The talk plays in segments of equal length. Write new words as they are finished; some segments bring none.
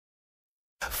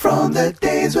From the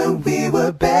days when we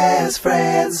were best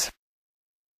friends,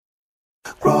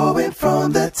 growing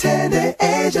from the tender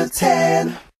age of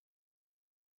 10.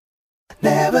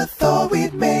 Never thought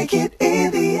we'd make it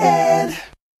in the end.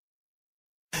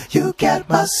 You got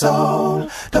my soul,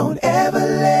 don't ever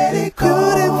let it go.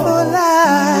 Beautiful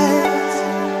lies,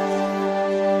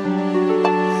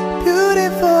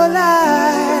 beautiful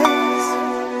lies,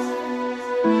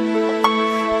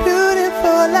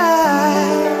 beautiful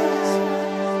lies,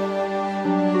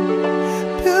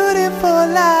 beautiful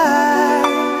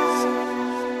lies,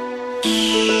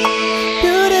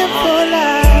 beautiful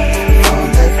lies. From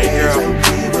the days when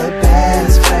we were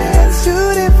best friends,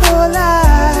 beautiful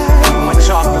lies. My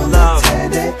chocolate love.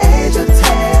 Tender age of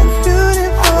 10,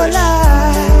 beautiful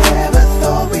lies. Never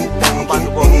thought we'd make it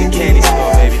in the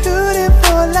end.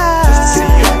 Beautiful lies. You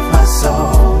got my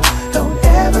soul, don't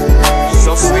ever let it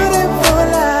go. Beautiful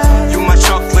lies. You my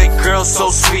chocolate girl, so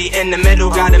sweet in the middle.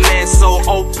 Got a man so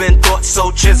open, thought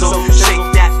so chiseled.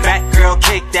 Shake that back, girl,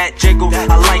 cake that jiggle.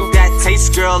 I like that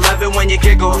taste, girl, love it when you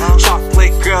giggle.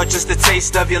 Chocolate girl, just the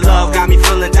taste of your love got me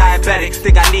feeling diabetic.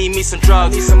 Think I need me some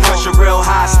drugs. Pressure real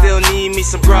high, still need me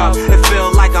some grub. It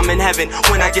feel like I'm in heaven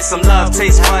when I get some love.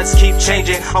 Taste buds keep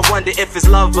changing. I wonder if it's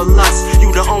love or lust.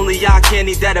 You the only eye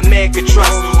candy that a man could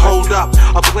trust. Hold up,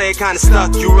 a player kinda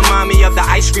stuck. You remind me of the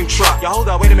ice cream truck. Yo, hold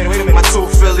up, wait a minute. My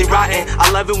tooth really rotten.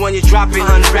 I love it when you drop it.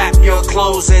 Unwrap your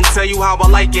clothes and tell you how I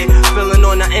like it. Feeling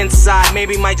on the inside,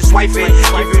 maybe might just wipe it.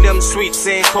 Give you them sweets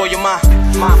and call you my.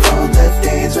 From the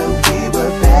days when we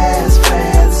were best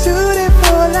friends,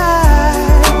 beautiful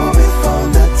lies. Growing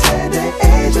from the tender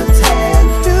age of 10,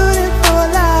 beautiful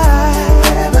lies.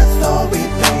 Never thought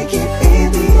we'd make it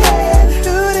in the end.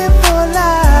 Beautiful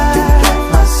lies. You got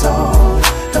my soul,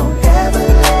 don't ever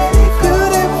let it go.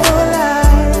 Beautiful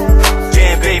lies.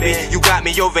 Yeah, baby, you got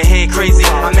me over here crazy.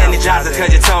 I'm energizer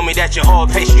cause you tell me that you're all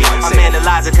pastry. I'm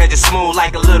analyzer cause you're smooth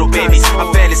like a little baby.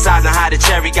 I'm fantasizing how the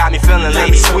cherry got me feeling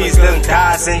lady. Squeeze them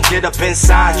thighs and get up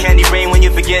inside. Candy rain when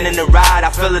you're beginning to ride. I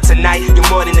feel it tonight, you're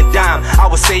more than a dime. I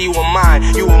would say you were mine,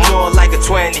 you were more like a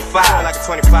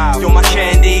 25. You're my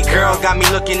candy girl, got me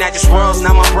looking at your swirls.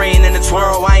 Now my brain in a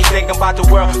twirl, I ain't thinking about the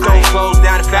world. Don't close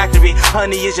down the factory,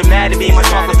 honey, is you mad at me? My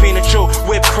chocolate peanut chew,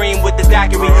 whipped cream with the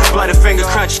daiquiri. Butterfinger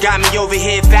crunch, got me over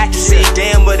here back to see.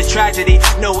 Damn, but a tragedy,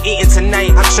 no eating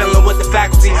tonight. I'm chilling with the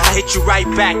faculty, I hit you right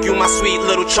back. You my sweet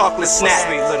little chocolate snack.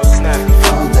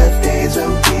 From the days when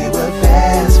we were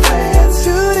best friends,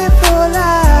 beautiful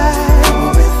lies.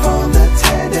 Growing from the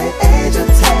tender age of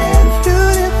 10,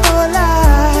 beautiful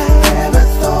lies. Never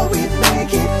thought we'd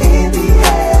make it in the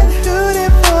end.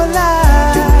 Beautiful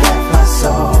lies. You got my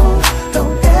soul,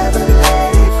 don't ever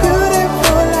let it go.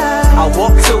 Beautiful lies. I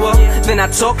walk to her, then I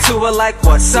talk to her like,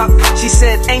 what's up? She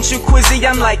said, ain't you quizzy?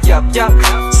 I'm like, yup.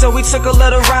 So we took a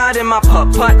little ride in my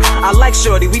putt-putt. I like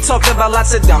shorty, we talked about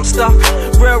lots of dumb stuff.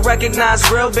 Real recognized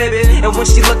real, baby. And when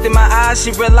she looked in my eyes, she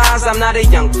realized I'm not a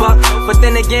young buck. But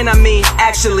then again, I mean,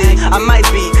 actually, I might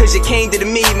be. Cause you came to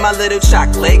me, my little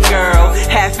chocolate girl.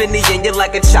 Half Indian, you're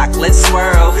like a chocolate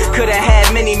swirl. Could've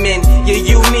had many men, you're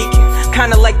unique.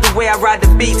 Kinda like the way I ride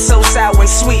the beat, so sour and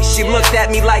sweet. She looked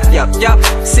at me like, yup.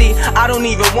 See, I don't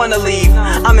even wanna leave.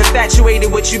 I'm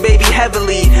infatuated with you, baby,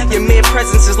 heavily. Your mere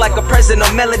presence is like a present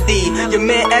or melody. Your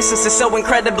mere essence is so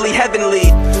incredibly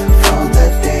heavenly. From the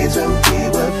days when we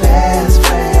were best friends,